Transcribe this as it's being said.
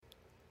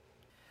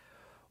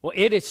Well,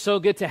 it is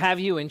so good to have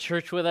you in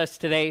church with us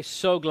today.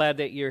 So glad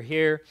that you're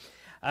here.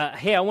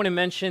 Hey, I want to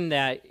mention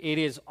that it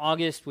is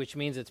August, which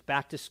means it's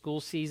back to school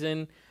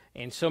season,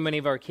 and so many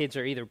of our kids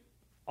are either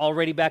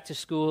already back to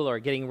school or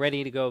getting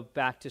ready to go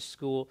back to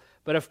school.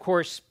 But of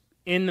course,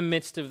 in the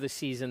midst of the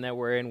season that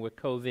we're in with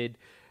COVID,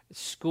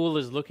 school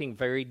is looking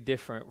very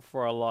different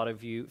for a lot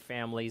of you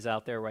families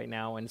out there right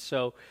now. And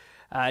so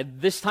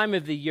this time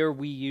of the year,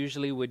 we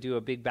usually would do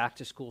a big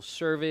back-to-school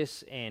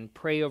service and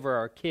pray over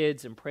our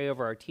kids and pray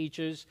over our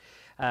teachers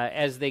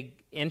as they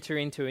enter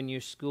into a new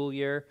school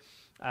year.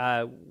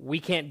 We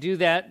can't do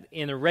that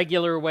in a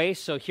regular way,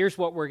 so here's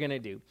what we're going to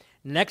do.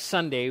 Next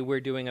Sunday, we're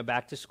doing a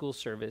back-to-school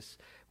service.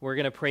 We're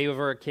going to pray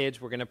over our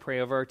kids. We're going to pray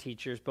over our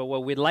teachers. But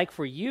what we'd like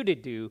for you to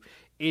do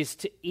is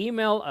to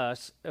email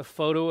us a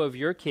photo of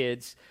your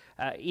kids,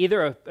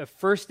 either a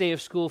first day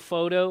of school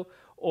photo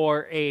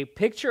or a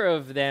picture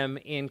of them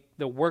in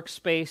the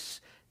workspace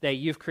that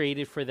you've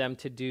created for them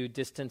to do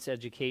distance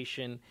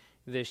education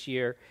this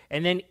year.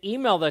 And then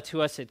email that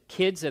to us at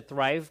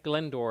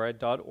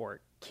kids@thriveglendora.org,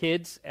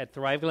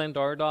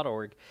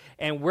 kids@thriveglendora.org.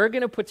 And we're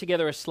going to put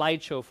together a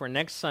slideshow for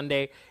next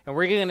Sunday, and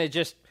we're going to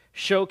just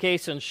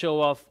showcase and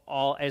show off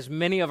as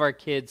many of our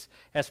kids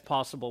as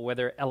possible,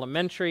 whether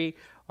elementary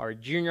or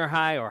junior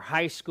high or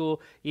high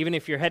school. Even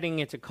if you're heading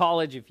into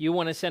college, if you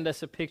want to send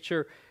us a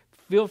picture,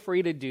 feel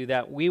free to do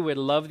that. We would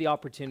love the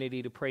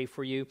opportunity to pray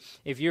for you.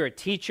 If you're a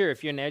teacher,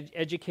 if you're an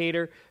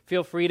educator,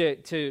 feel free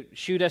to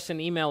shoot us an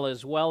email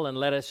as well and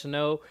let us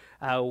know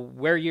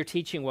where you're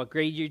teaching, what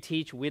grade you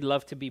teach. We'd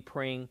love to be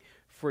praying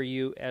for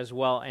you as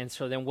well. And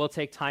so then we'll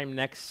take time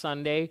next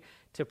Sunday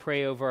to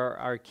pray over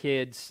our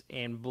kids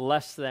and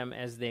bless them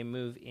as they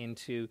move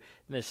into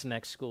this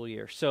next school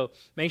year. So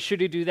make sure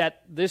to do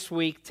that this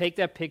week. Take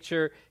that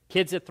picture,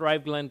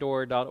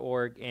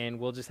 kids@thriveglendora.org, and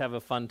we'll just have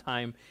a fun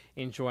time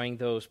enjoying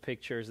those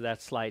pictures, that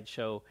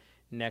slideshow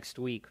next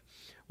week.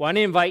 Well, I want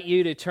to invite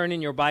you to turn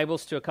in your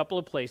Bibles to a couple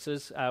of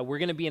places. We're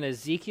going to be in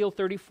Ezekiel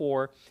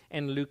 34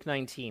 and Luke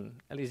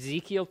 19.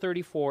 Ezekiel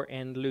 34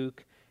 and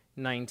Luke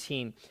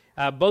 19.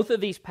 Both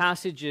of these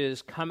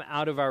passages come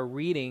out of our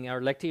reading, our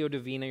Lectio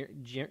Divina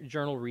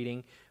journal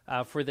reading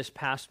for this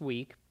past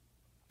week.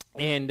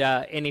 And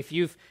if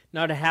you've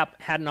not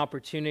had an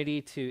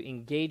opportunity to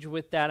engage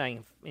with that,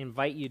 I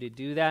invite you to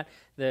do that.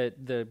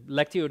 The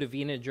Lectio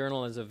Divina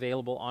journal is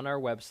available on our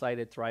website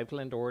at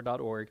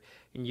thriveglendora.org,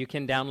 and you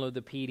can download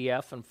the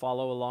PDF and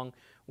follow along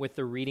with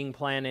the reading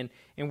plan.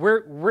 And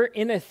we're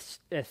in a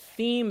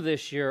theme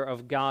this year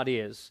of God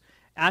is,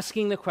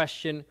 asking the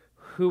question,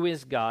 who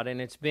is God? And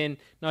it's been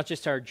not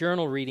just our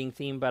journal reading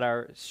theme, but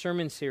our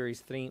sermon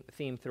series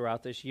theme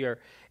throughout this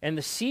year. And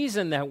the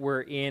season that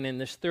we're in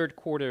this third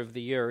quarter of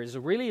the year, is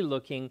really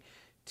looking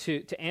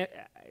to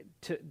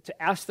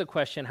ask the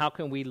question, how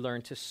can we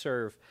learn to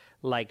serve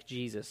like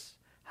Jesus?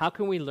 How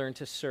can we learn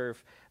to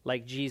serve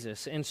like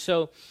Jesus? And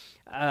so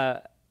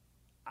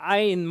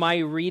in my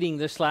reading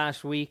this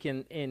last week,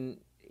 in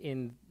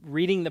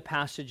reading the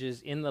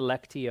passages in the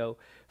Lectio,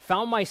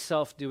 found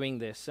myself doing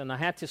this, and I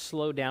had to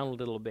slow down a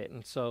little bit.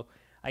 And so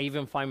I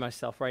even find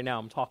myself right now,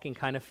 I'm talking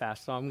kind of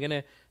fast, so I'm going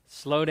to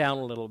slow down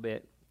a little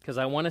bit because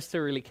I want us to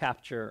really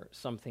capture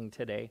something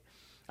today.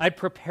 I'd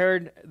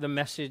prepared the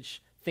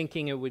message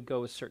thinking it would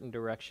go a certain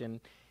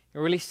direction. I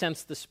really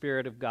sensed the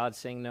Spirit of God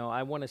saying, no,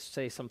 I want to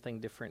say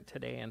something different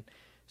today. And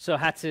so I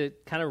had to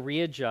kind of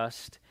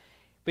readjust.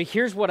 But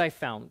here's what I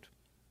found.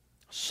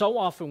 So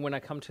often when I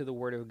come to the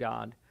Word of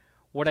God,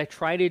 what I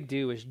try to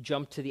do is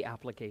jump to the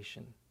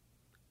application.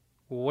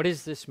 What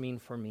does this mean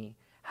for me?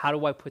 How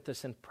do I put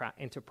this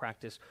into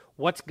practice?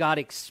 What's God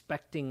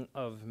expecting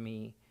of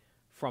me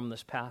from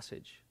this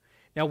passage?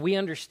 Now, we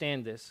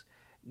understand this.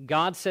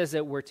 God says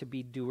that we're to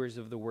be doers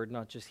of the word,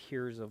 not just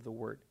hearers of the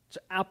word. So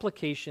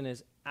application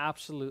is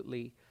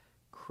absolutely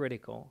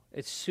critical.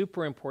 It's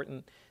super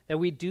important that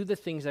we do the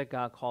things that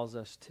God calls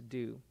us to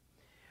do,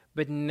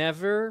 but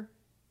never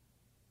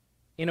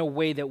in a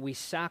way that we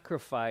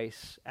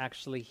sacrifice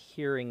actually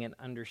hearing and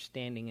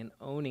understanding and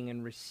owning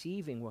and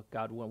receiving what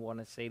God will want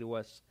to say to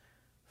us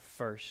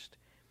first.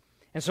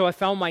 And so I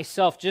found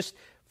myself just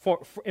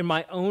in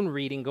my own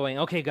reading going,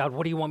 okay, God,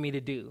 what do you want me to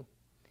do?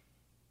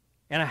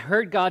 And I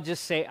heard God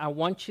just say, I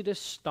want you to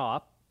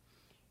stop,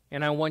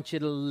 and I want you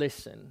to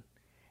listen,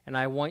 and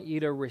I want you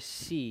to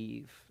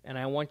receive, and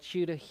I want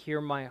you to hear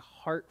my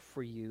heart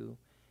for you.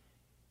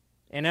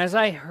 And as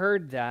I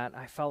heard that,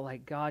 I felt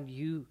like, God,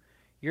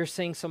 you're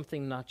saying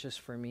something not just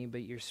for me,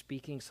 but you're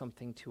speaking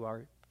something to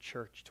our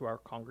church, to our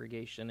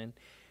congregation. And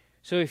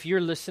so if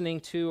you're listening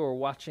to or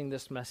watching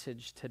this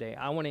message today,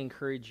 I want to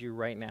encourage you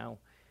right now,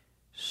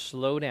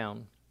 slow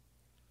down.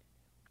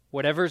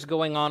 Whatever's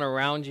going on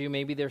around you,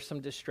 maybe there's some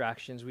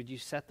distractions. Would you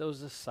set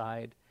those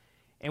aside?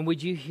 And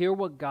would you hear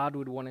what God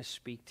would want to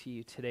speak to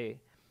you today?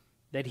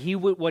 That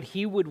what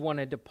He would want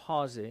to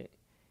deposit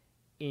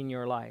in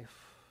your life.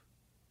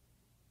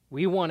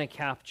 We want to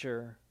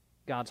capture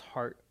God's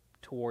heart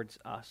towards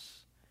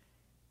us.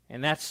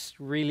 And that's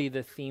really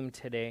the theme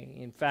today.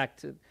 In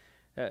fact,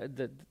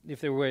 if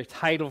there were a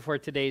title for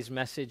today's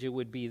message, it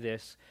would be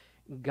this: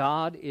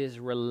 God is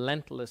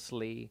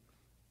relentlessly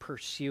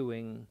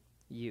pursuing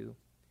you.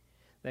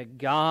 That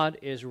God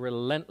is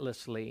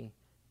relentlessly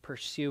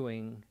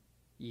pursuing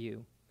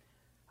you.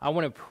 I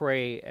want to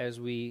pray as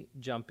we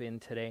jump in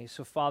today.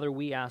 So, Father,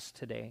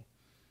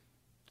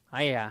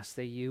 I ask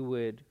that you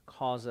would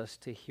cause us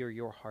to hear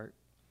your heart,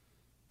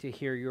 to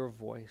hear your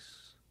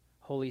voice.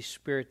 Holy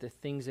Spirit, the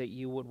things that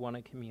you would want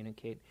to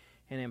communicate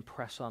and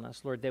impress on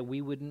us, Lord, that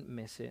we wouldn't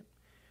miss it.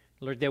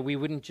 Lord, that we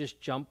wouldn't just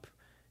jump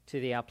to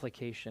the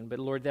application, but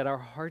Lord, that our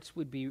hearts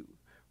would be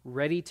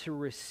ready to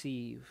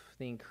receive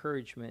the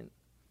encouragement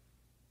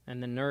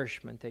and the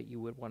nourishment that you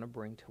would want to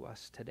bring to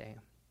us today.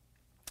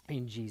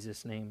 In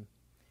Jesus' name,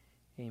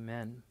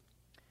 amen.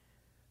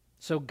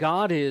 So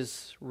God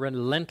is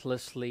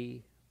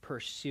relentlessly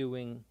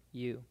pursuing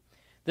you.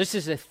 This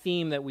is a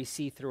theme that we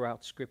see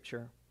throughout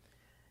Scripture,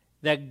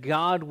 that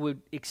God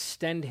would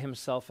extend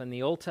himself in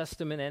the Old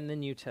Testament and the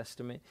New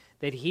Testament,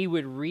 that he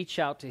would reach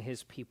out to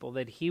his people,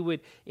 that he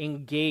would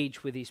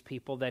engage with these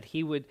people, that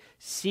he would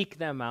seek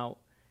them out,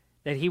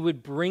 that he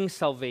would bring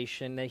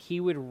salvation, that he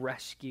would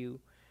rescue,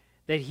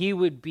 that he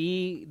would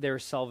be their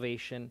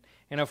salvation.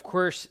 And of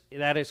course,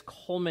 that is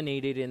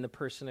culminated in the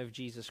person of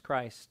Jesus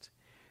Christ,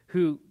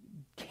 who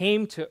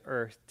came to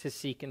earth to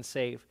seek and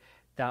save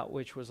that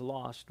which was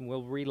lost. And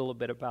we'll read a little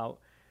bit about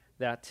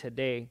that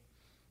today.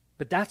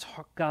 But that's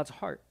God's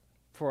heart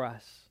for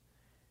us,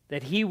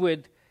 that we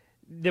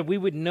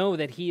would know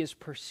that he is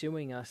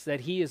pursuing us, that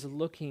he is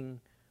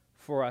looking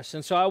for us.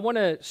 And so I want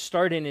to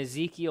start in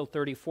Ezekiel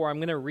 34. I'm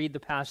going to read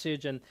the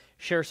passage and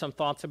share some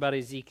thoughts about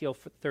Ezekiel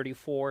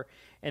 34,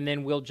 and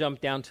then we'll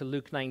jump down to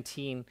Luke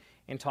 19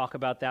 and talk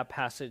about that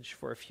passage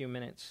for a few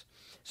minutes.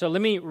 So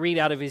let me read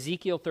out of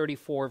Ezekiel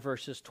 34,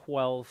 verses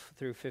 12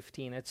 through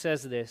 15. It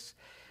says this: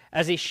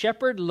 "As a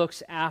shepherd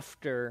looks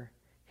after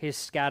his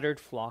scattered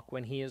flock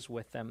when he is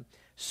with them,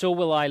 so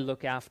will I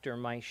look after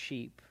my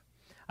sheep.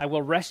 I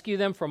will rescue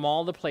them from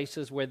all the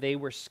places where they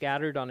were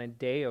scattered on a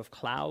day of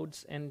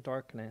clouds and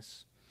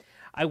darkness.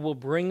 I will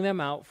bring them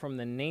out from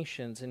the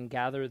nations and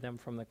gather them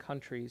from the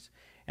countries,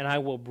 and I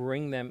will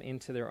bring them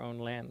into their own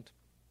land.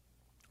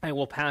 I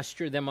will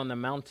pasture them on the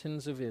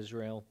mountains of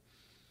Israel,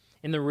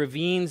 in the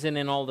ravines and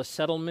in all the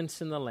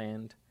settlements in the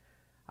land.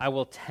 I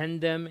will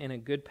tend them in a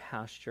good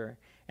pasture,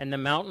 and the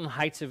mountain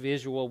heights of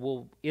Israel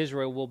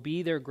will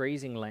be their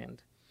grazing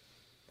land.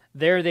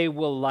 There they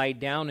will lie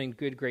down in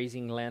good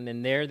grazing land,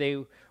 and there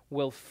they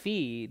will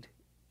feed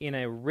in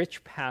a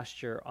rich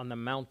pasture on the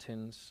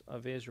mountains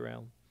of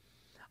Israel.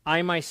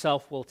 I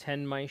myself will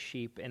tend my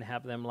sheep and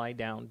have them lie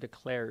down,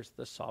 declares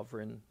the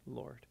sovereign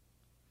Lord."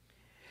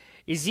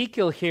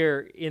 Ezekiel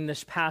here in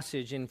this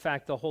passage, in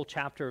fact, the whole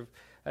chapter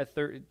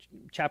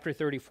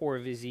 34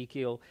 of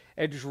Ezekiel,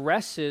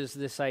 addresses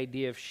this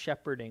idea of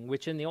shepherding,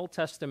 which in the Old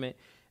Testament,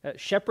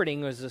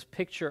 shepherding was this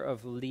picture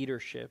of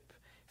leadership.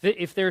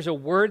 If there's a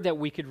word that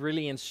we could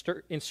really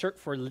insert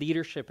for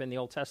leadership in the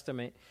Old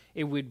Testament,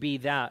 it would be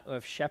that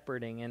of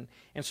shepherding.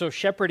 And so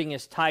shepherding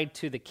is tied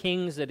to the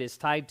kings, it is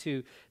tied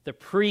to the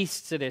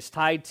priests, it is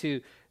tied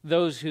to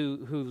those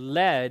who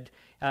led.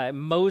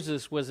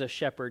 Moses was a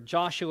shepherd,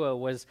 Joshua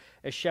was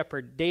a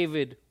shepherd,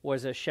 David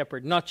was a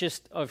shepherd, not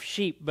just of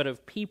sheep, but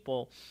of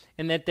people,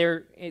 and that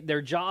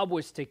their job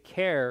was to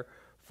care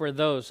for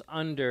those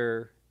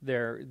under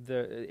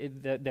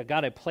that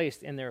God had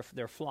placed in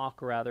their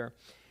flock, rather.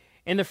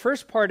 And the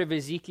first part of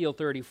Ezekiel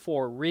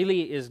 34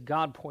 really is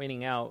God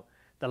pointing out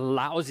the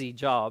lousy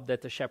job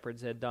that the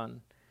shepherds had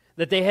done,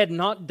 that they had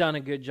not done a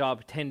good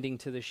job tending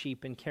to the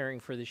sheep and caring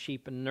for the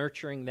sheep and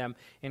nurturing them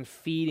and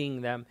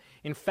feeding them.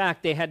 In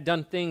fact, they had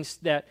done things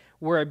that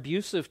were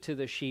abusive to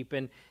the sheep,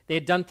 and they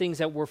had done things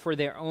that were for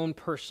their own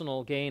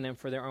personal gain and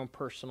for their own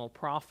personal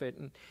profit.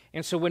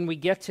 And so when we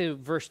get to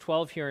verse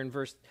 12 here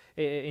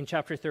in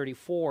chapter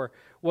 34,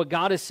 what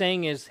God is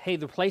saying is, hey,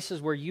 the places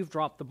where you've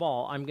dropped the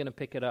ball, I'm going to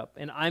pick it up,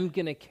 and I'm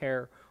going to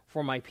care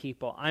for my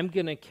people. I'm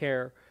going to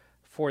care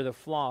for the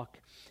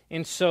flock.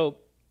 And so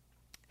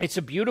it's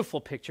a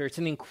beautiful picture. It's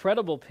an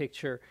incredible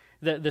picture,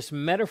 this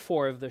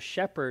metaphor of the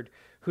shepherd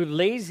who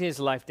lays his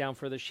life down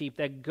for the sheep,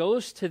 that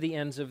goes to the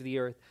ends of the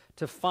earth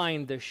to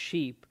find the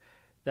sheep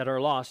that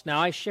are lost. Now,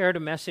 I shared a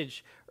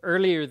message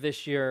earlier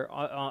this year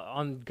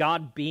on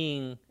God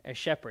being a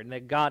shepherd, and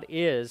that God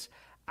is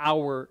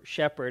our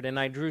shepherd, and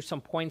I drew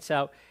some points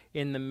out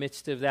in the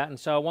midst of that, and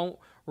so I won't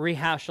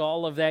rehash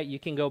all of that. You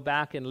can go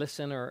back and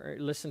listen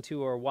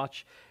to or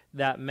watch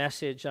that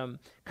message. A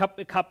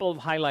couple of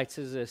highlights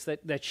is this: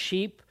 that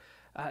sheep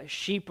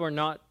are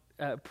not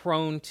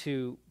prone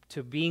to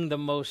being the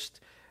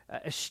most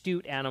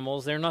astute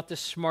animals. They're not the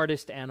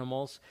smartest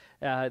animals.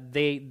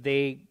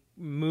 They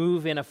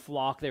move in a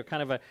flock. They're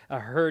kind of a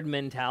herd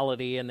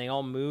mentality, and they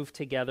all move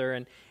together,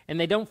 and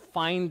they don't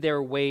find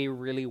their way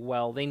really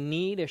well. They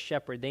need a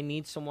shepherd. They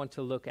need someone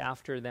to look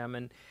after them,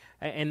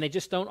 and they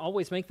just don't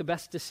always make the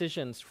best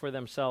decisions for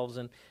themselves.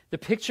 And the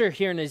picture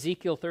here in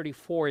Ezekiel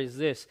 34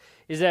 is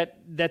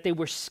that they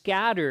were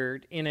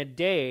scattered in a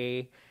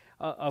day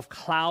of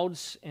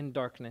clouds and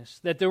darkness,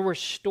 that there were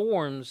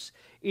storms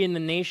in the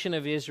nation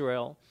of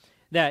Israel,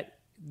 that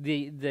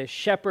the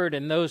shepherd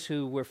and those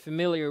who were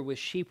familiar with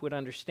sheep would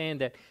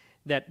understand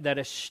that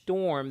a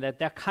storm,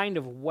 that kind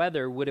of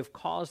weather would have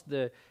caused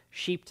the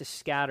sheep to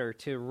scatter,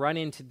 to run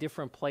into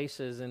different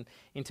places and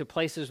into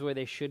places where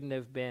they shouldn't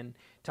have been,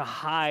 to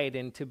hide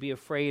and to be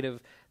afraid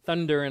of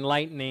thunder and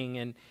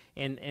lightning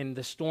and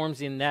the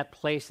storms in that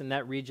place, in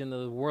that region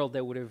of the world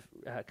that would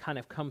have kind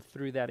of come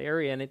through that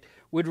area. And it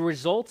would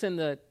result in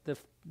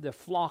the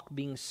flock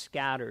being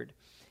scattered.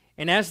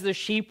 And as the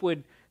sheep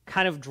would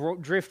kind of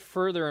drift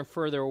further and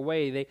further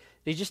away,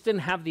 they just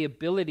didn't have the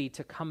ability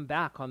to come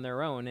back on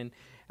their own.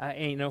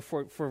 And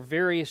for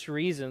various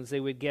reasons, they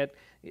would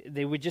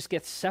just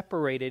get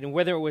separated. And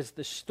whether it was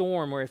the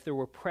storm or if there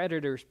were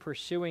predators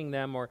pursuing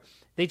them, or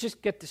they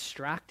just get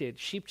distracted.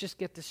 Sheep just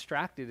get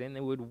distracted and they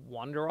would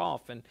wander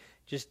off and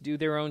just do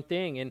their own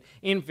thing. And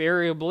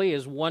invariably,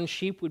 as one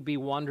sheep would be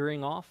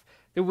wandering off,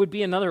 there would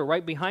be another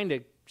right behind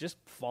it just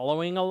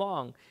following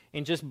along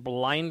and just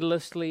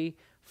blindlessly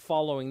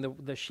following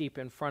the sheep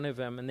in front of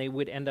them, and they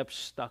would end up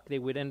stuck. They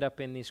would end up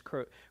in these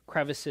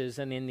crevices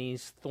and in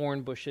these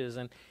thorn bushes,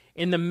 and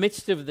in the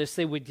midst of this,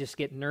 they would just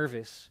get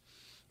nervous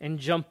and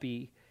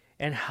jumpy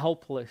and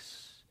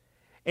helpless.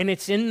 And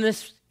it's in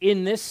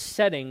this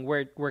setting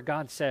where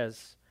God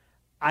says,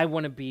 I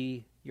want to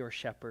be your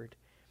shepherd.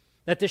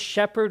 That the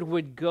shepherd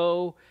would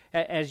go,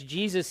 as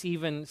Jesus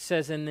even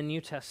says in the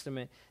New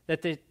Testament,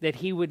 that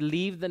he would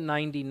leave the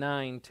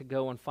 99 to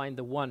go and find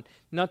the one.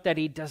 Not that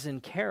he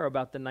doesn't care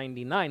about the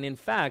 99. In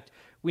fact,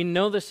 we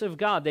know this of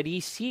God, that he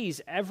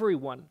sees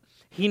everyone.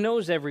 He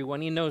knows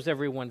everyone. He knows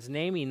everyone's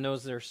name. He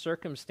knows their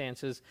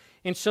circumstances.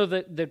 And so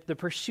the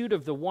pursuit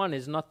of the one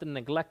is not the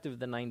neglect of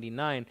the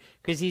 99,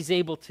 because he's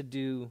able to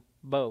do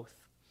both.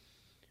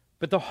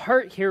 But the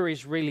heart here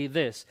is really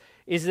this,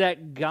 is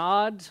that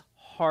God's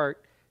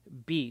heart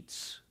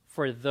beats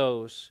for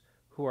those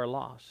who are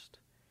lost.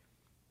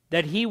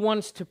 That he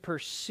wants to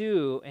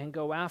pursue and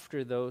go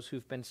after those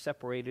who've been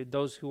separated,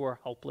 those who are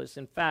helpless.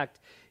 In fact,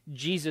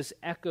 Jesus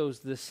echoes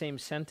the same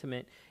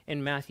sentiment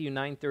in Matthew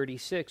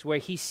 9:36, where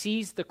he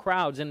sees the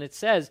crowds, and it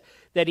says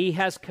that he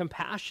has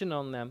compassion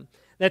on them,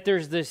 that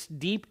there's this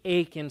deep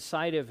ache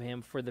inside of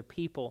him for the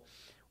people.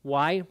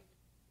 Why?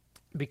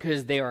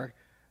 Because they are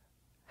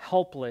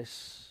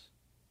helpless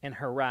and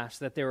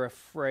harassed, that they're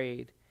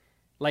afraid,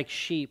 like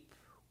sheep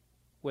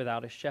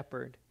without a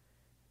shepherd.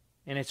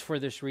 And it's for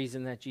this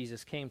reason that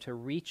Jesus came, to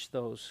reach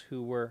those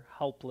who were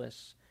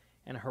helpless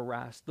and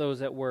harassed, those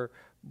that were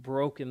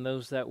broken,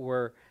 those that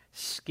were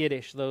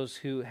skittish, those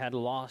who had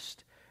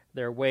lost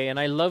their way. And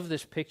I love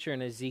this picture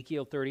in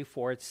Ezekiel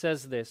 34. It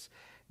says this,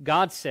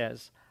 God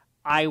says,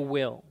 I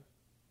will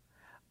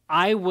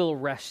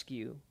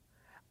rescue,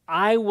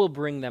 I will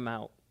bring them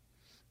out,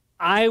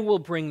 I will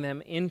bring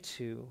them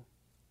into,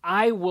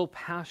 I will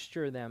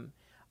pasture them,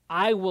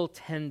 I will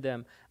tend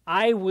them,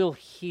 I will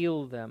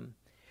heal them.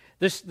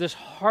 This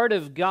heart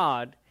of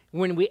God,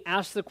 when we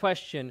ask the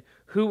question,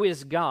 who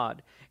is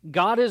God?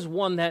 God is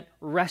one that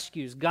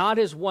rescues. God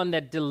is one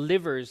that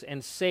delivers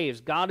and saves.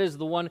 God is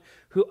the one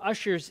who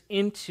ushers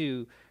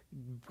into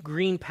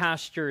green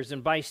pastures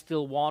and by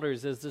still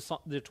waters, as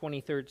the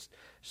 23rd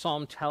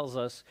Psalm tells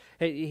us.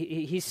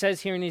 He says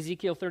here in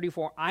Ezekiel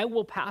 34, I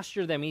will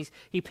pasture them.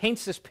 He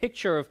paints this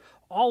picture of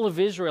all of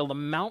Israel, the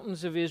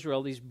mountains of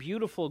Israel, these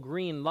beautiful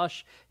green,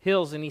 lush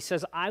hills, and he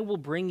says, I will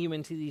bring you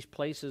into these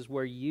places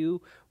where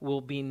you will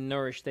be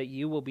nourished, that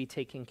you will be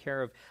taken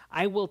care of.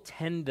 I will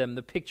tend them.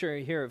 The picture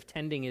here of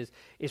tending is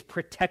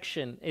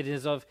protection. It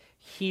is of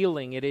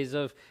healing. It is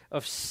of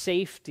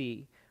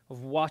safety,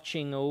 of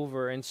watching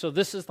over. And so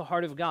this is the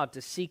heart of God,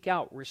 to seek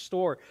out,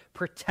 restore,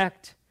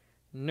 protect,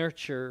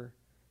 nurture,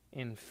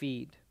 and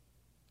feed.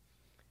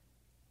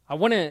 I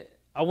want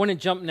to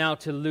jump now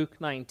to Luke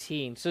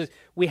 19. So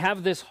we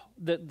have this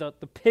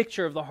the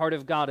picture of the heart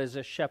of God as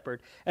a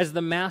shepherd, as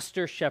the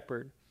master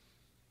shepherd,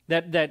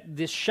 that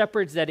the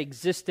shepherds that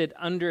existed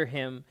under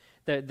him,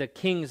 the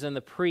kings and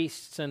the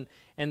priests and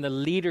the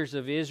leaders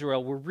of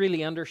Israel were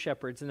really under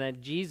shepherds, and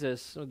that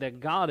Jesus,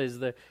 that God is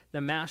the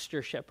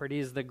master shepherd. He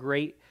is the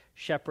great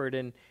shepherd,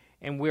 and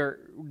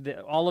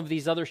all of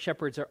these other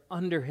shepherds are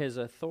under his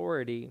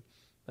authority,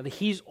 but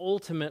he's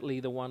ultimately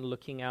the one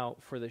looking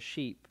out for the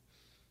sheep.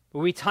 But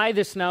we tie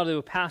this now to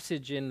a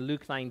passage in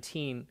Luke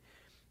 19,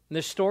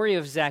 the story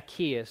of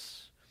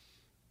Zacchaeus,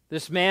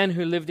 this man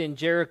who lived in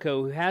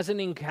Jericho, who has an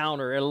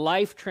encounter, a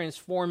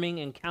life-transforming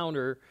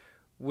encounter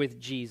with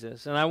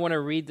Jesus. And I want to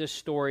read this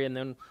story, and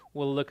then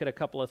we'll look at a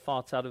couple of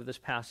thoughts out of this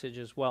passage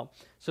as well.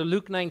 So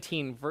Luke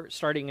 19,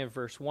 starting in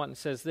verse 1,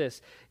 says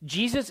this,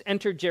 Jesus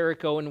entered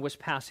Jericho and was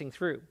passing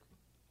through.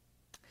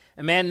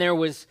 A man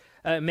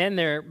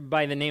there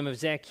by the name of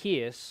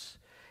Zacchaeus,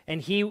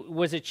 and he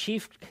was a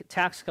chief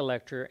tax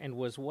collector and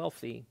was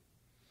wealthy.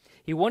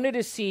 He wanted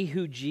to see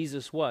who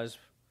Jesus was,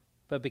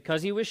 but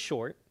because he was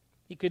short,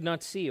 he could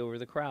not see over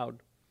the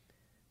crowd.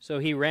 So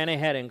he ran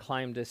ahead and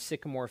climbed a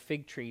sycamore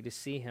fig tree to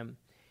see him,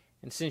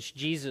 and since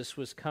Jesus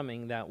was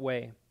coming that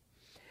way.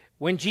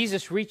 When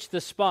Jesus reached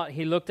the spot,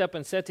 he looked up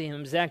and said to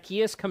him,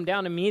 Zacchaeus, come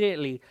down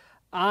immediately.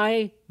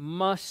 I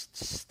must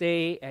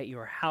stay at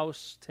your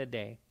house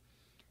today.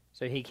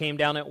 So he came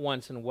down at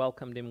once and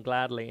welcomed him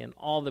gladly. And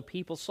all the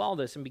people saw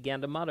this and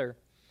began to mutter,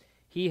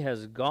 "He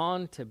has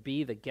gone to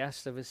be the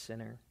guest of a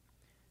sinner."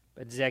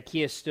 But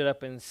Zacchaeus stood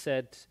up and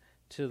said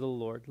to the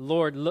Lord,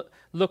 Look,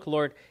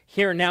 Lord,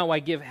 here now I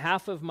give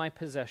half of my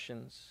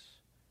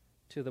possessions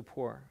to the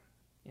poor.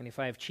 And if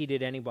I have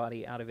cheated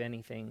anybody out of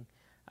anything,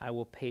 I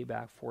will pay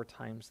back 4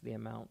 times the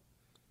amount."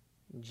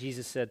 And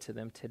Jesus said to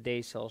them,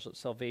 "Today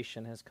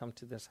salvation has come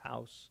to this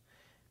house,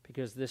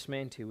 because this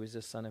man too is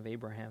a son of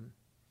Abraham.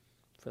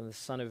 For the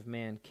Son of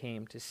Man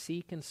came to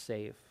seek and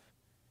save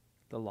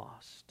the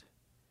lost."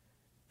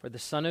 For the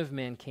Son of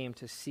Man came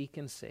to seek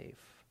and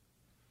save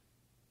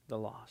the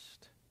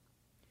lost.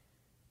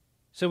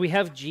 So we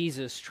have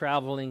Jesus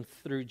traveling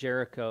through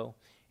Jericho.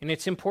 And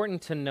it's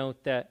important to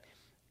note that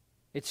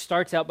it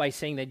starts out by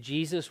saying that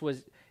Jesus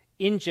was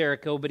in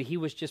Jericho, but he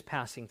was just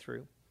passing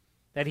through.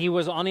 That he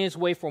was on his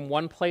way from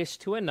one place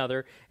to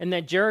another, and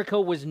that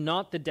Jericho was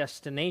not the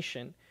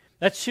destination.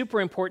 That's super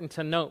important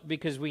to note,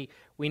 because we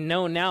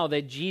know now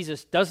that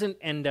Jesus doesn't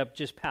end up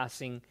just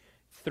passing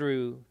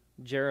through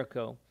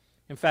Jericho.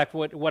 In fact,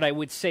 what I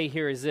would say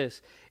here is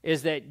this,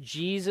 is that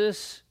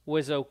Jesus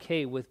was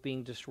okay with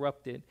being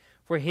disrupted,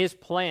 for his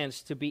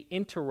plans to be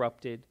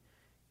interrupted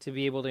to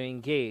be able to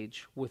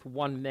engage with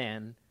one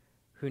man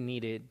who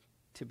needed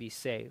to be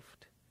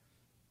saved.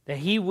 That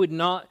he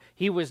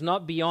was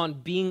not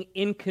beyond being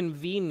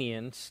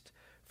inconvenienced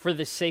for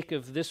the sake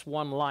of this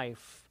one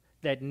life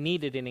that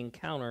needed an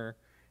encounter,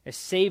 a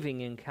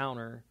saving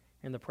encounter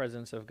in the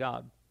presence of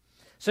God.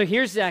 So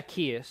here's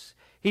Zacchaeus.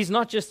 He's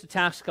not just a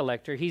tax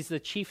collector, he's the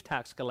chief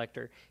tax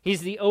collector.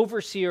 He's the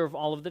overseer of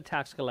all of the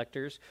tax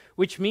collectors,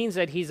 which means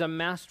that he's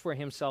amassed for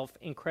himself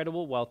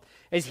incredible wealth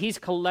as he's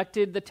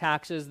collected the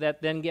taxes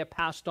that then get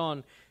passed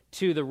on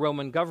to the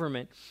Roman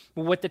government.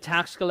 But what the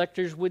tax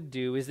collectors would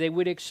do is they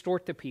would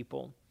extort the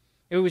people.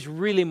 It was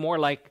really more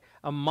like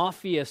a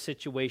mafia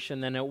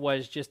situation than it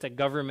was just a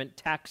government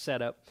tax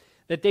setup.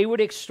 That they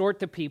would extort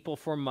the people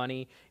for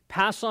money,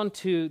 pass on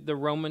to the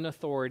Roman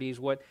authorities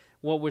what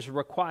was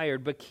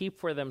required, but keep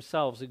for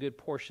themselves a good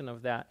portion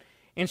of that.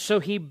 And so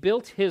he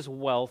built his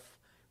wealth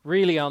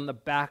really on the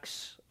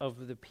backs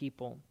of the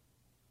people.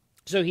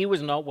 So he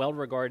was not well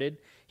regarded.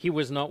 He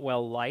was not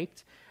well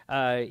liked.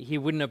 He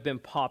wouldn't have been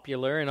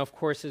popular. And of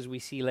course, as we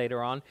see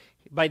later on,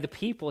 by the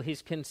people,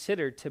 he's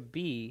considered to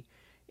be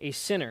a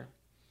sinner.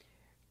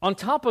 On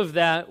top of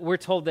that, we're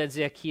told that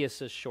Zacchaeus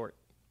is short.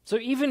 So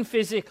even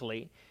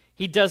physically,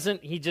 he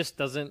just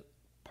doesn't,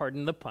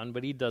 pardon the pun,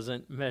 but he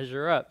doesn't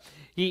measure up.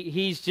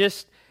 He's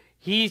just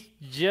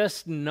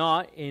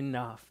not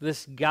enough.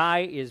 This guy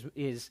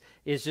is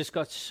just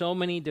got so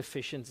many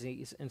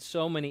deficiencies and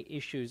so many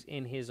issues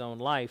in his own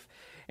life.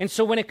 And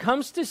so when it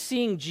comes to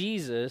seeing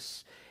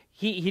Jesus,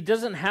 he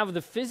doesn't have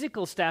the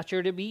physical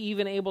stature to be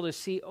even able to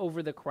see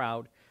over the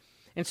crowd.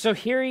 And so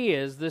here he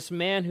is, this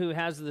man who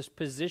has this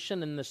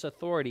position and this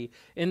authority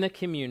in the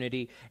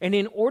community. And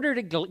in order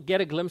to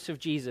get a glimpse of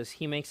Jesus,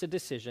 he makes a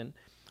decision.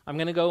 I'm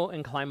going to go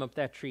and climb up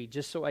that tree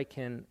just so I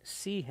can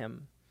see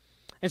him.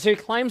 And so he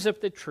climbs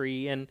up the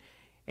tree, and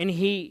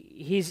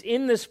he's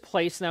in this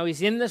place now.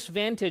 He's in this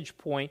vantage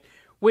point,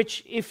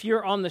 which if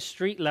you're on the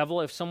street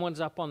level, if someone's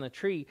up on the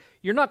tree,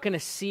 you're not going to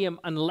see him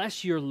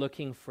unless you're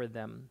looking for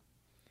them.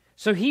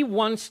 So he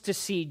wants to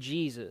see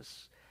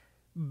Jesus,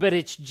 but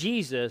it's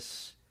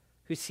Jesus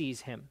who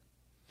sees him.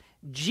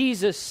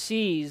 Jesus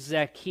sees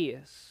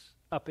Zacchaeus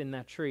up in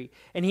that tree,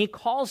 and he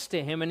calls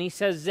to him and he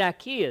says,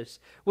 "Zacchaeus,"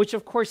 which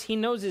of course he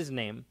knows his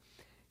name.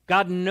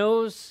 God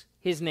knows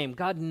his name.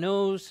 God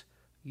knows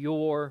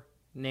your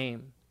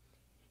name.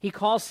 He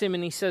calls him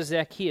and he says,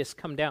 "Zacchaeus,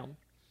 come down.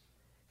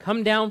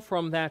 Come down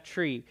from that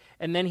tree."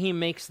 And then he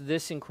makes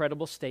this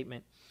incredible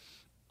statement.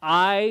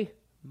 I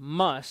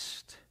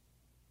must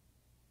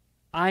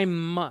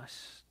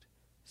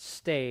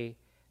stay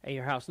at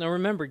your house. Now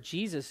remember,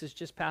 Jesus is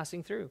just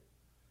passing through.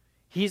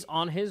 He's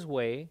on his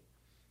way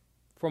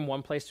from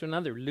one place to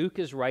another. Luke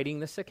is writing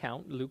this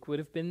account. Luke would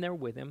have been there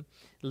with him.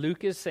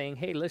 Luke is saying,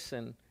 hey,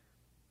 listen,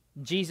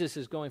 Jesus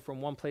is going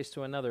from one place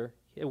to another.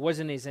 It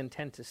wasn't his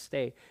intent to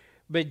stay.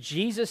 But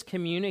Jesus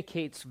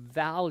communicates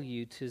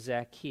value to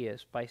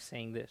Zacchaeus by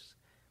saying this: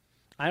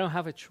 I don't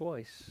have a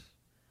choice.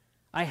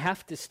 I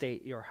have to stay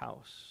at your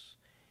house.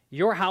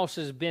 Your house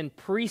has been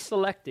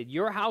pre-selected.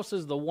 Your house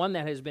is the one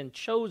that has been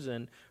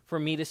chosen for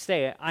me to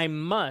stay at. I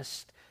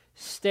must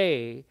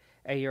stay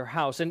at your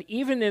house. And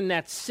even in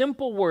that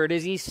simple word,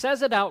 as he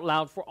says it out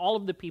loud for all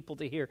of the people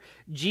to hear,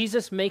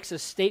 Jesus makes a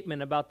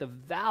statement about the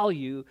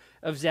value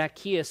of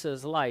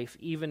Zacchaeus' life,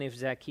 even if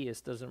Zacchaeus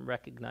doesn't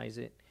recognize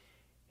it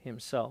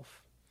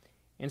himself.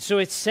 And so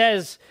it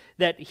says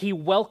that he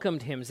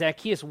welcomed him.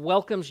 Zacchaeus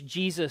welcomes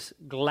Jesus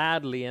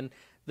gladly, and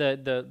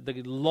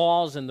the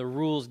laws and the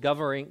rules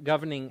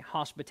governing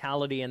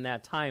hospitality in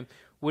that time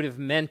would have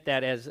meant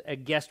that as a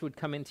guest would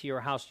come into your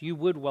house, you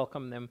would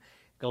welcome them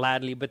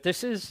gladly. But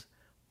this is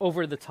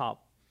over the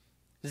top.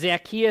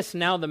 Zacchaeus,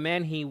 now the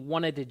man he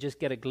wanted to just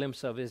get a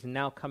glimpse of, is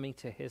now coming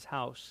to his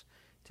house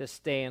to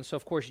stay. And so,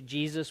 of course,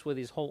 Jesus with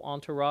his whole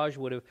entourage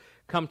would have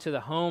come to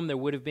the home. There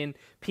would have been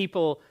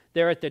people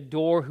there at the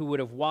door who would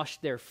have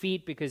washed their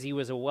feet because he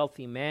was a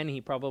wealthy man.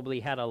 He probably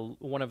had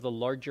one of the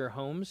larger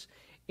homes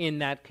in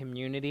that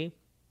community.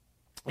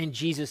 And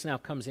Jesus now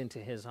comes into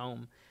his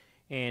home.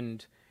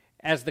 And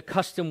as the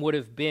custom would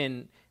have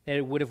been, that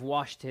it would have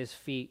washed his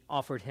feet,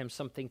 offered him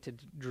something to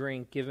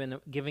drink,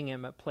 giving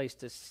him a place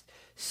to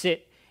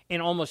sit.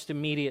 And almost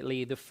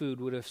immediately the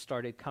food would have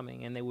started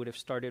coming, and they would have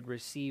started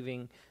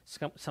receiving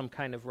some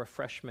kind of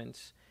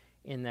refreshments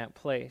in that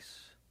place.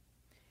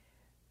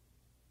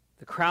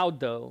 The crowd,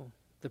 though,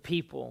 the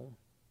people,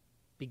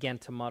 began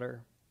to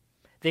mutter.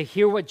 They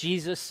hear what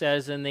Jesus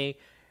says, and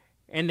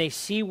they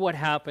see what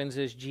happens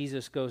as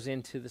Jesus goes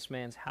into this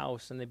man's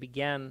house, and they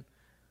began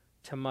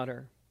to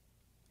mutter.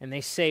 And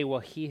they say,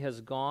 well, he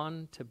has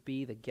gone to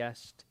be the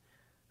guest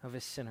of a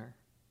sinner.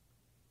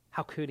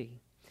 How could he?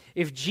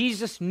 If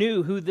Jesus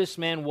knew who this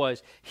man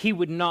was, he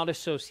would not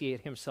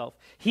associate himself.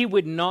 He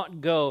would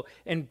not go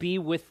and be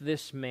with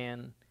this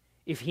man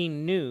if he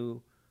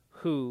knew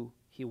who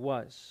he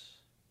was.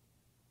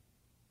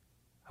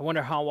 I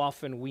wonder how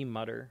often we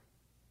mutter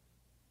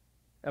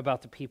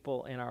about the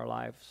people in our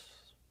lives,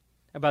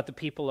 about the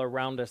people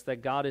around us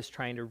that God is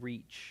trying to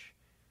reach,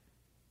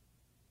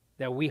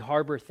 that we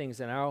harbor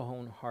things in our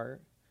own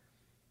heart,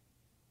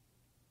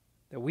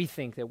 that we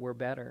think that we're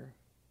better.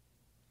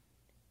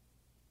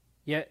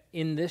 Yet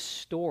in this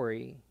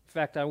story, in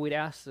fact, I would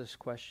ask this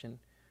question,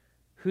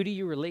 who do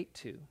you relate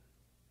to?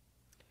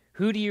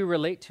 Who do you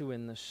relate to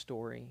in this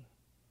story?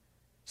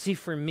 See,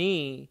 for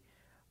me,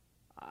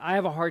 I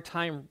have a hard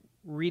time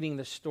reading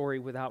the story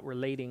without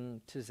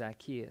relating to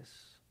Zacchaeus,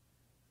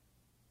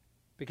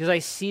 because I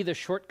see the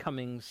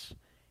shortcomings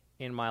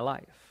in my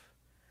life.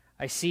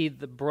 I see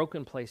the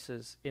broken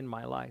places in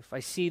my life.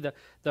 I see the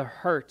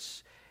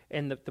hurts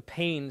and the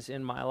pains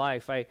in my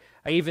life. I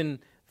even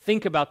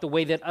think about the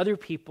way that other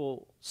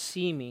people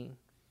see me.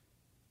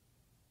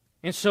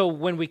 And so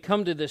when we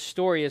come to this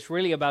story, it's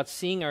really about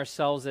seeing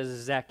ourselves as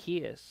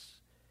Zacchaeus,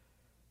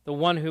 the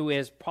one who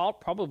has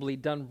probably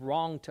done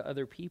wrong to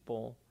other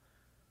people.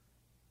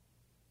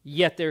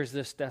 Yet there's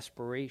this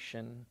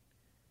desperation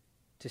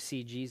to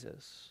see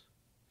Jesus.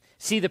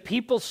 See, the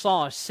people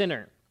saw a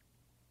sinner,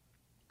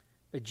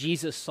 but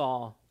Jesus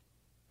saw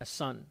a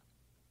son.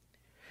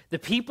 The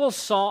people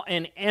saw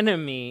an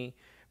enemy,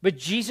 but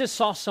Jesus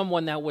saw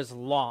someone that was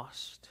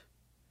lost.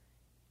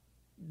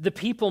 The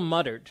people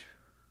muttered,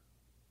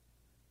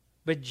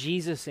 but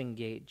Jesus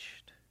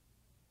engaged.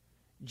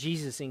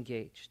 Jesus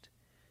engaged.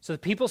 So the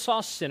people saw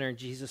a sinner,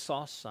 Jesus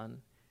saw a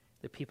son.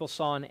 The people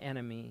saw an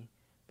enemy,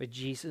 but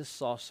Jesus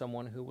saw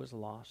someone who was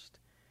lost.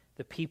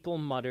 The people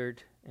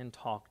muttered and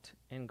talked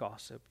and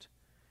gossiped,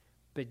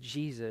 but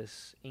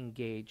Jesus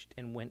engaged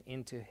and went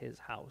into his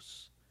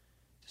house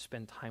to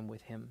spend time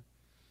with him.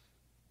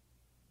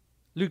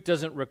 Luke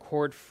doesn't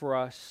record for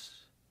us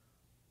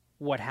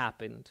what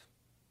happened.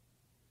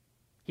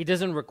 He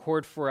doesn't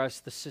record for us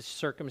the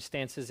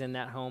circumstances in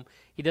that home.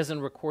 He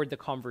doesn't record the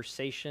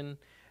conversation.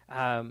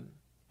 And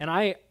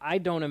I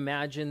don't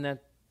imagine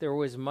that there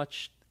was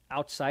much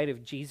outside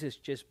of Jesus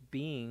just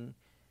being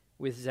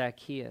with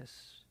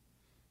Zacchaeus.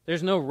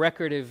 There's no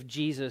record of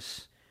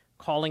Jesus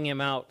calling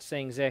him out,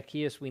 saying,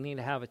 Zacchaeus, we need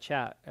to have a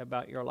chat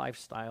about your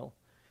lifestyle.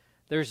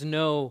 There's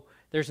no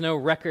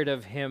record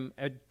of him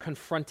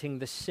confronting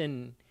the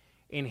sin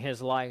in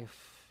his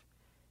life,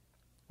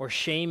 or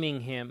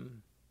shaming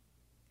him,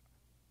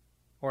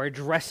 or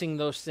addressing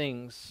those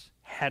things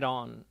head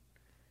on.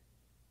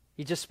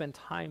 He just spent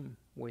time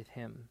with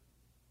him.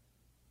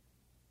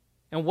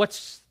 And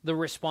what's the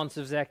response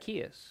of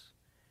Zacchaeus?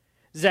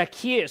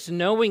 Zacchaeus,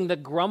 knowing the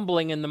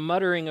grumbling and the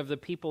muttering of the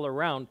people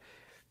around,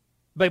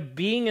 by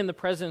being in the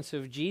presence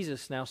of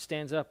Jesus now,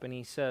 stands up and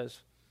he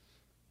says,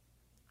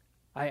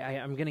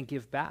 I'm going to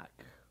give back.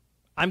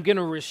 I'm going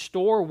to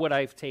restore what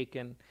I've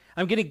taken.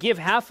 I'm going to give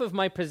half of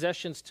my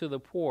possessions to the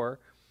poor.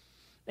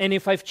 And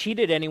if I've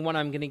cheated anyone,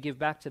 I'm going to give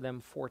back to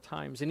them 4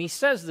 times. And he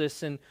says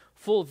this in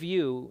full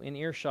view, in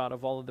earshot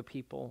of all of the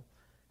people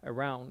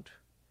around.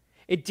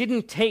 It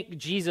didn't take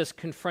Jesus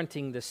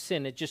confronting the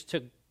sin. It just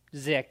took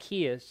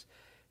Zacchaeus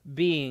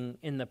being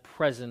in the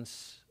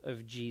presence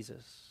of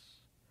Jesus.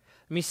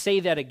 Let me say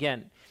that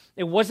again.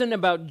 It wasn't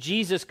about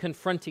Jesus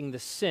confronting the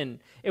sin.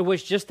 It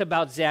was just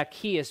about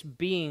Zacchaeus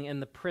being in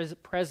the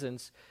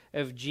presence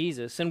of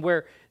Jesus. And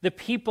where the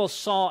people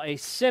saw a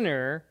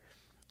sinner,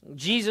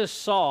 Jesus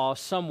saw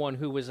someone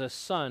who was a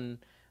son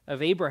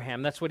of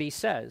Abraham. That's what he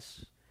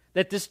says.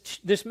 That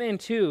this man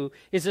too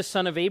is a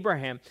son of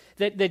Abraham.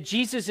 That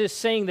Jesus is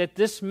saying that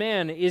this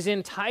man is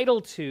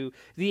entitled to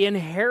the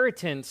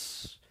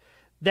inheritance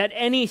that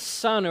any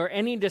son or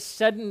any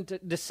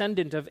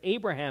descendant of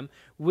Abraham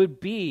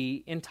would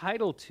be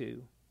entitled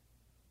to.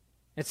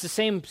 It's the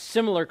same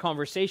similar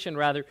conversation,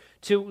 rather,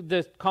 to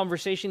the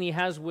conversation he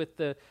has with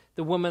the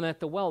woman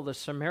at the well, the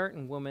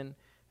Samaritan woman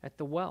at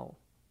the well.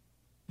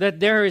 That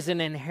there is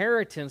an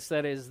inheritance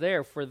that is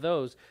there for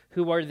those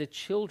who are the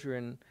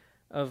children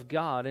of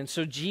God. And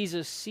so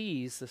Jesus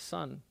sees the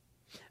Son.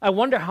 I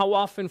wonder how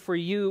often for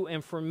you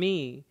and for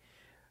me,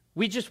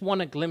 we just want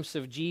a glimpse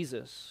of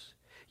Jesus.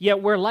 Yet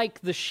we're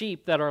like the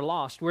sheep that are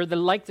lost. We're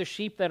like the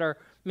sheep that are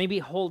maybe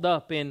holed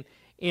up in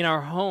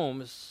our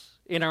homes,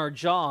 in our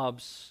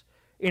jobs,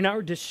 in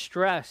our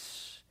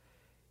distress,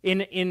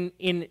 in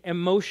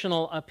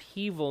emotional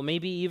upheaval,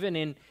 maybe even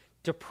in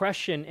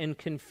depression and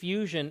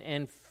confusion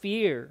and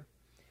fear.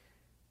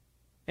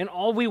 And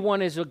all we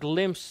want is a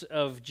glimpse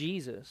of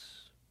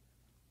Jesus.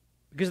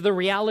 Because the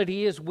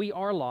reality is we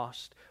are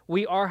lost.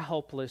 We are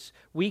helpless.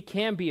 We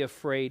can be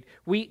afraid.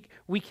 We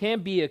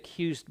can be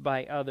accused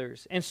by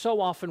others. And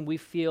so often we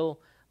feel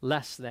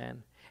less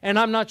than. And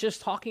I'm not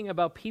just talking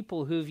about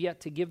people who've yet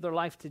to give their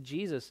life to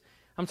Jesus.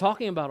 I'm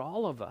talking about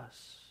all of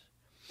us.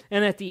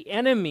 And that the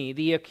enemy,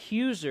 the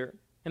accuser,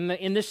 and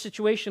in this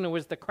situation it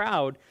was the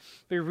crowd,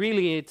 but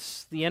really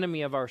it's the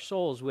enemy of our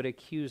souls would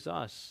accuse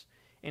us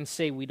and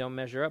say we don't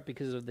measure up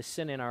because of the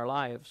sin in our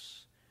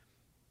lives,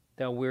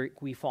 that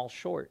we fall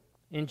short.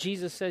 And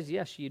Jesus says,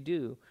 yes, you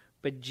do,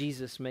 but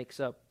Jesus makes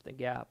up the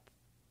gap.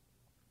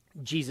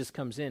 Jesus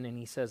comes in and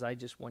he says, I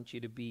just want you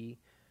to be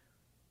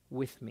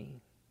with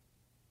me.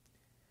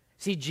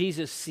 See,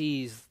 Jesus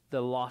sees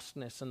the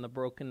lostness and the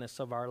brokenness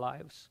of our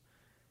lives.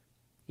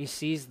 He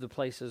sees the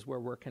places where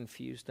we're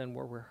confused and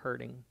where we're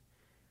hurting.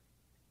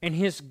 And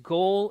his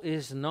goal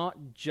is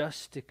not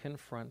just to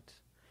confront.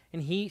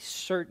 And he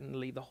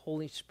certainly, the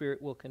Holy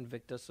Spirit, will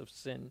convict us of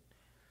sin.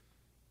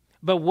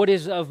 But what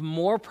is of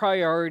more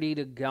priority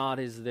to God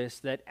is this,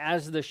 that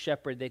as the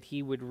shepherd, that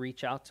he would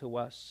reach out to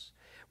us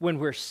when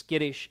we're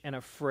skittish and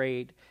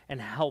afraid and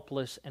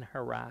helpless and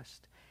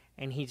harassed.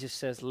 And he just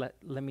says, let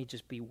me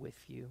just be with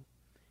you.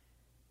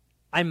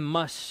 I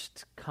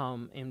must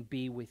come and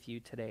be with you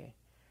today.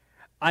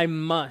 I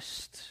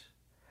must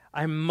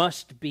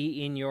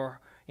be in your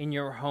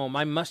home.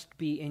 I must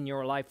be in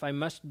your life. I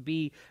must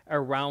be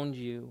around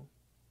you.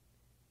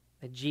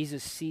 That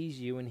Jesus sees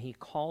you and he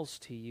calls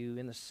to you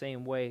in the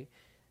same way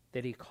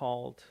that he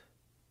called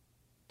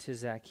to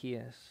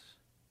Zacchaeus.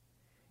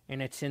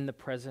 And it's in the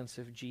presence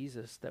of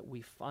Jesus that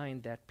we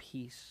find that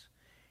peace,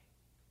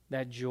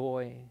 that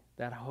joy,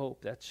 that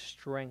hope, that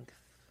strength.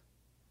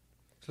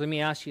 So let me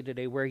ask you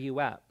today, where are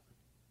you at?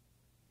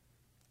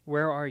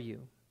 Where are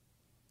you?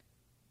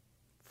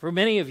 For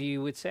many of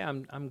you would say,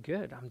 I'm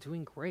good, I'm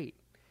doing great.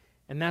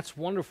 And that's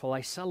wonderful.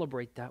 I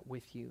celebrate that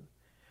with you.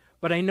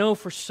 But I know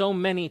for so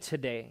many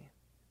today,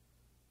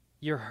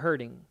 you're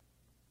hurting.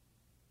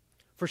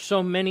 For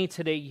so many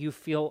today, you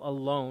feel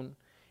alone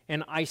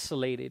and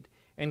isolated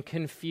and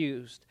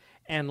confused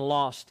and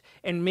lost,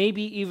 and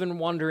maybe even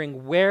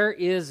wondering, where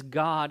is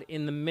God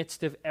in the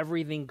midst of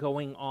everything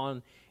going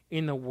on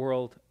in the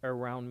world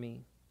around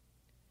me?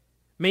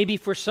 Maybe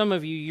for some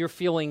of you, you're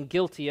feeling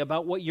guilty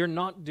about what you're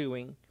not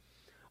doing,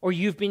 or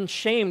you've been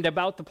shamed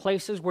about the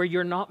places where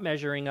you're not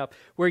measuring up,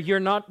 where you're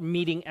not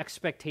meeting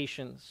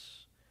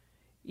expectations,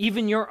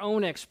 even your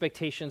own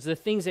expectations, the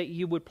things that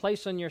you would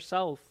place on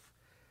yourself.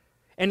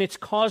 And it's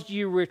caused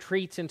you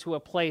retreats into a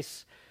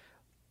place,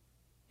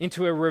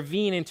 into a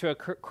ravine, into a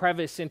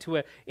crevice, into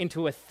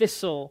a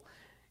thistle,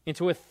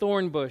 into a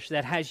thorn bush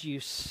that has you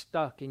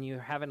stuck and you're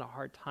having a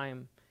hard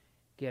time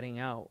getting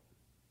out.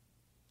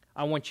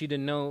 I want you to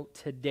know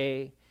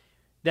today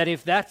that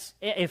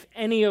if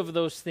any of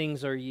those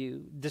things are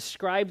you,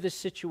 describe the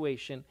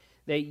situation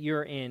that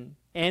you're in.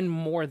 And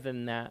more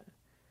than that,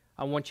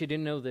 I want you to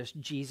know this: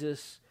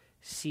 Jesus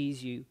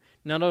sees you.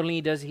 Not only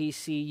does he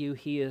see you,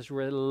 he is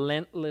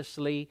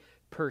relentlessly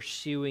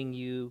pursuing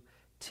you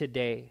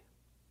today.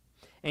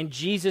 And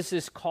Jesus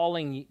is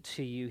calling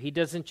to you. He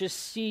doesn't just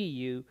see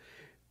you,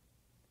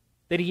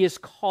 that he is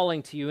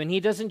calling to you. And he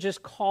doesn't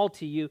just call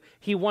to you,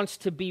 he wants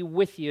to be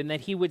with you. And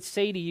that he would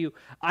say to you,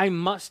 I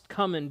must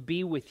come and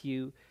be with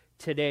you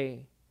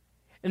today.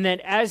 And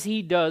that as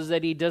he does,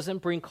 that he doesn't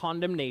bring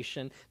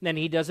condemnation, that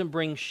he doesn't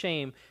bring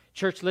shame.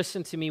 Church,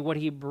 listen to me. What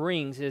he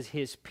brings is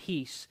his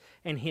peace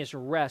and his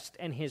rest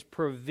and his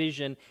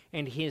provision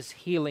and his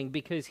healing,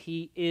 because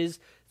he is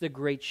the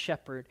great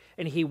shepherd.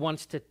 And he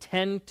wants to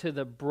tend to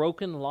the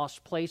broken,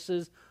 lost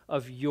places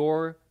of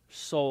your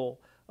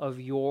soul, of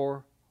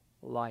your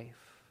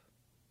life.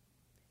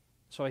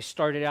 So I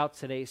started out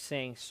today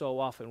saying, so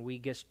often we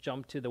just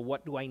jump to the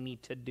what do I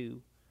need to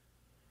do?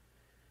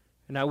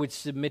 And I would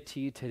submit to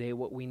you today,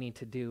 what we need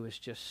to do is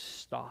just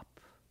stop.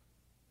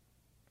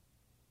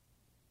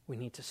 We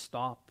need to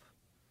stop.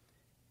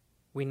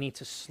 We need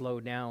to slow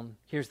down.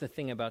 Here's the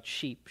thing about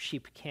sheep.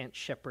 Sheep can't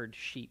shepherd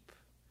sheep.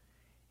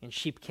 And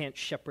sheep can't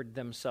shepherd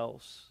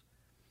themselves.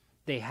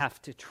 They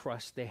have to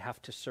trust. They have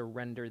to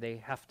surrender. They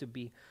have to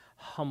be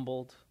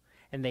humbled.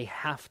 And they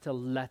have to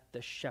let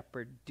the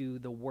shepherd do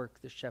the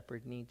work the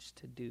shepherd needs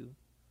to do.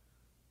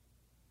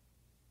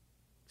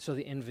 So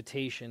the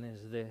invitation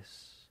is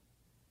this.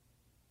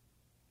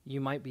 You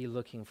might be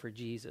looking for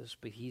Jesus,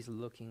 but he's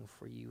looking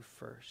for you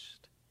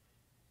first.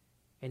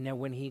 And that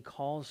when he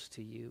calls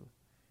to you,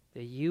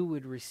 that you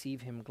would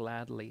receive him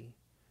gladly,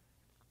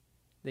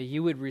 that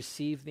you would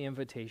receive the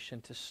invitation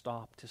to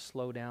stop, to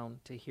slow down,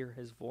 to hear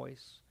his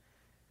voice,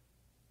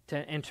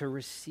 and to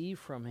receive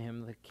from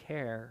him the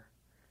care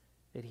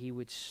that he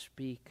would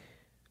speak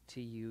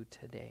to you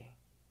today.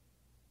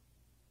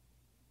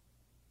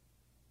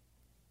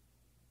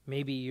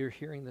 Maybe you're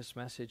hearing this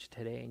message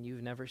today and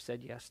you've never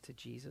said yes to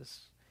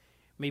Jesus.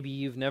 Maybe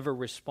you've never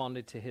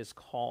responded to his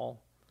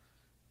call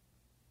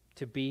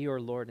to be your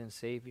Lord and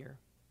Savior.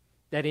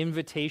 That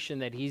invitation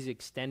that he's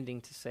extending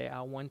to say,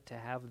 I want to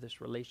have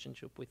this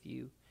relationship with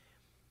you.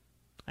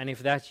 And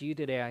if that's you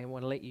today, I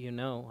want to let you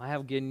know, I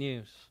have good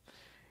news.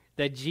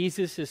 That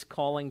Jesus is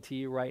calling to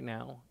you right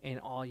now, and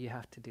all you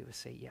have to do is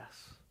say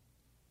yes.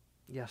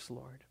 Yes,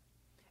 Lord.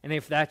 And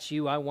if that's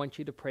you, I want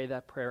you to pray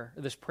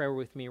this prayer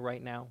with me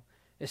right now.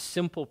 A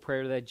simple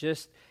prayer that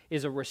just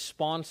is a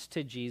response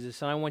to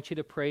Jesus. And I want you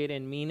to pray it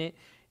and mean it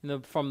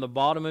from the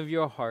bottom of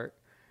your heart.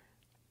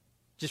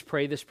 Just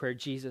pray this prayer.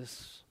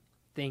 Jesus,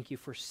 thank you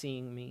for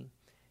seeing me.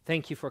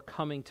 Thank you for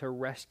coming to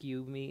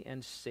rescue me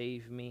and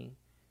save me.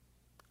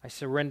 I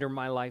surrender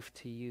my life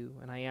to you,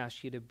 and I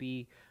ask you to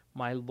be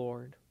my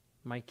Lord,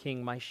 my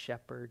King, my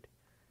Shepherd.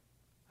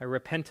 I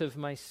repent of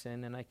my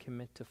sin, and I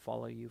commit to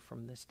follow you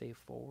from this day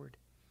forward.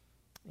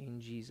 In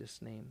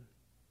Jesus' name,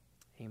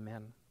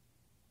 amen.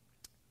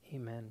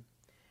 Amen.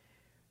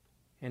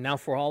 And now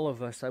for all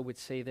of us, I would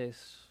say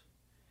this.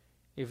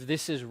 If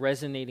this is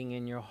resonating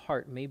in your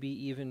heart, maybe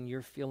even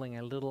you're feeling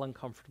a little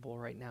uncomfortable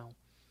right now.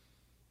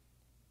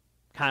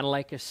 Kind of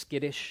like a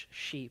skittish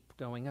sheep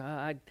going,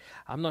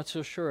 I'm not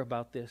so sure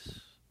about this.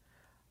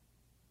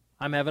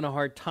 I'm having a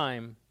hard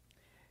time.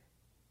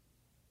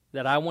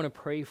 That I want to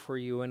pray for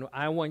you, and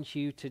I want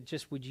you to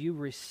would you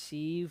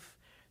receive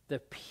the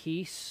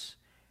peace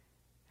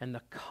and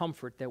the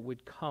comfort that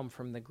would come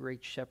from the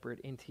great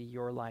shepherd into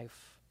your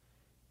life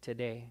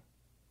today.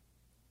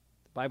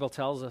 The Bible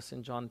tells us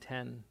in John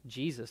 10,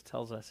 Jesus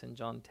tells us in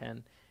John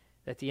 10,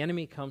 that the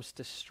enemy comes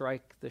to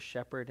strike the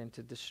shepherd and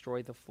to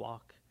destroy the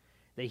flock,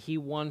 that he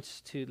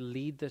wants to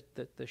lead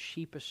the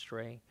sheep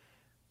astray.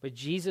 But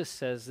Jesus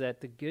says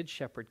that the good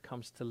shepherd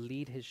comes to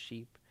lead his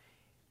sheep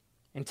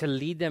and to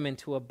lead them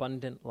into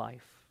abundant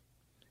life.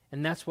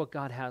 And that's what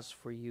God has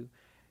for you.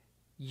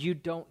 You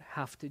don't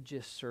have to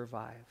just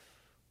survive.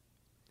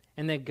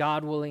 And that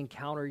God will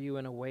encounter you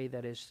in a way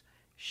that is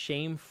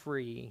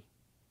shame-free,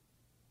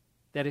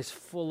 that is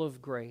full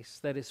of grace,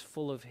 that is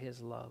full of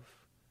his love.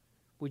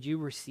 Would you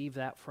receive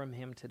that from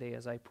him today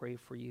as I pray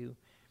for you?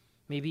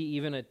 Maybe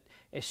even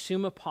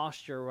assume a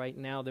posture right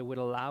now that would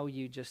allow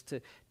you just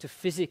to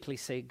physically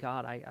say,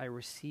 God, I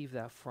receive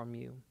that from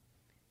you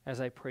as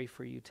I pray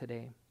for you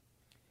today.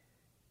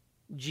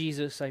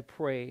 Jesus, I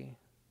pray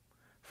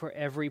for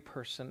every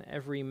person,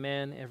 every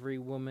man, every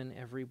woman,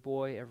 every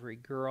boy, every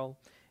girl,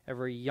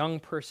 every young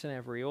person,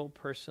 every old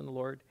person,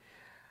 Lord.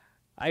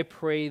 I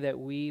pray that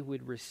we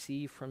would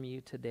receive from you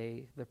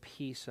today the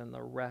peace and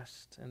the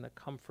rest and the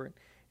comfort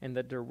and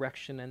the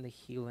direction and the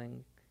healing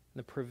and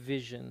the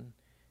provision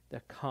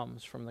that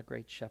comes from the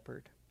great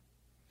shepherd.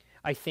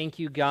 I thank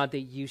you, God,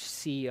 that you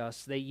see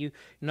us, that you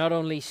not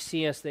only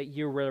see us, that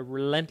you're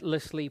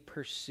relentlessly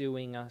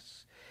pursuing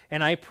us.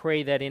 And I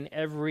pray that in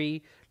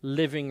every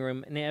living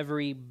room, in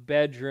every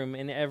bedroom,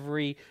 in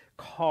every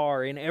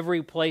car, in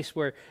every place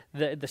where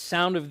the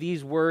sound of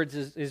these words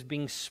is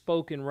being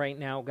spoken right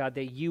now, God,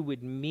 that you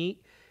would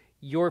meet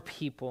your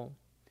people,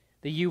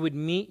 that you would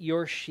meet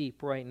your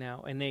sheep right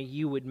now, and that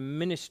you would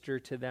minister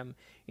to them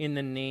in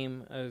the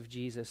name of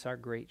Jesus, our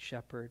great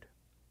shepherd.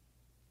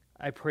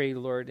 I pray,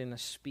 Lord, and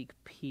speak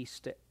peace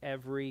to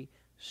every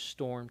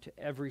storm, to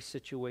every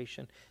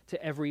situation,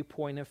 to every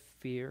point of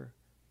fear.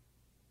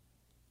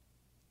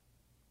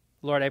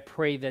 Lord, I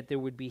pray that there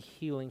would be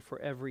healing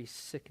for every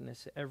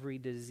sickness, every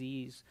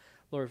disease,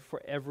 Lord, for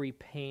every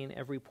pain,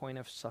 every point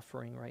of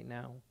suffering right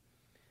now.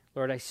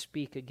 Lord, I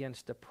speak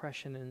against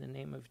depression in the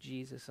name of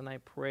Jesus, and I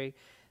pray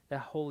that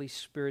Holy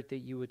Spirit, that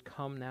you would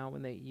come now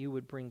and that you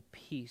would bring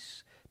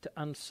peace to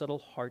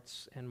unsettled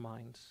hearts and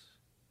minds.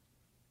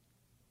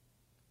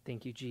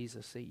 Thank you,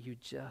 Jesus, that you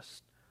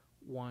just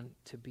want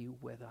to be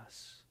with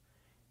us.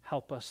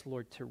 Help us,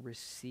 Lord, to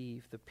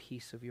receive the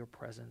peace of your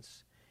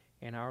presence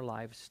in our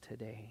lives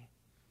today.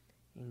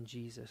 In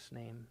Jesus'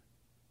 name,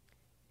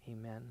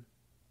 amen.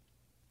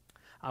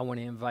 I want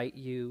to invite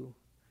you,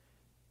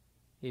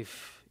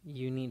 if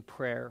you need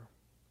prayer,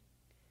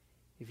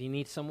 if you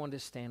need someone to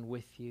stand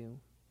with you,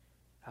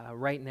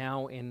 right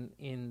now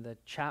in the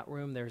chat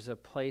room, there's a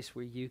place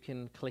where you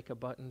can click a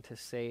button to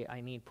say, I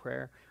need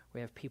prayer. We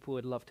have people who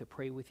would love to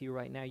pray with you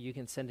right now. You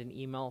can send an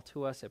email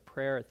to us at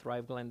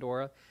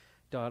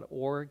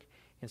prayer@thriveglendora.org,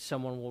 and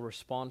someone will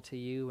respond to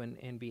you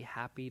and be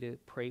happy to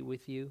pray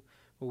with you.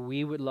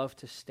 We would love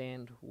to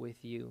stand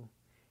with you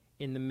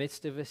in the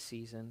midst of a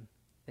season,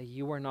 that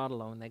you are not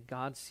alone, that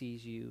God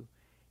sees you,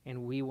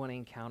 and we want to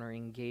encounter,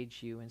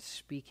 engage you, and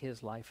speak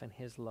his life and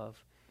his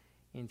love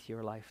into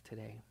your life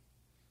today.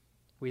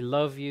 We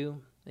love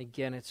you.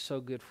 Again, it's so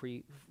good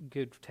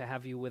to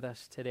have you with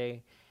us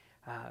today.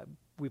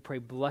 We pray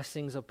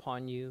blessings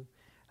upon you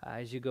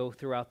as you go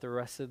throughout the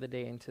rest of the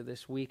day into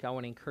this week. I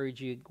want to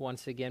encourage you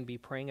once again, be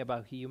praying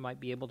about who you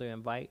might be able to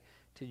invite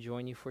to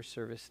join you for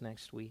service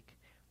next week.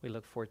 We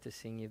look forward to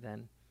seeing you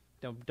then.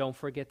 Don't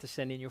forget to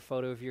send in your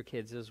photo of your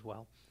kids as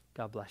well.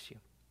 God bless you.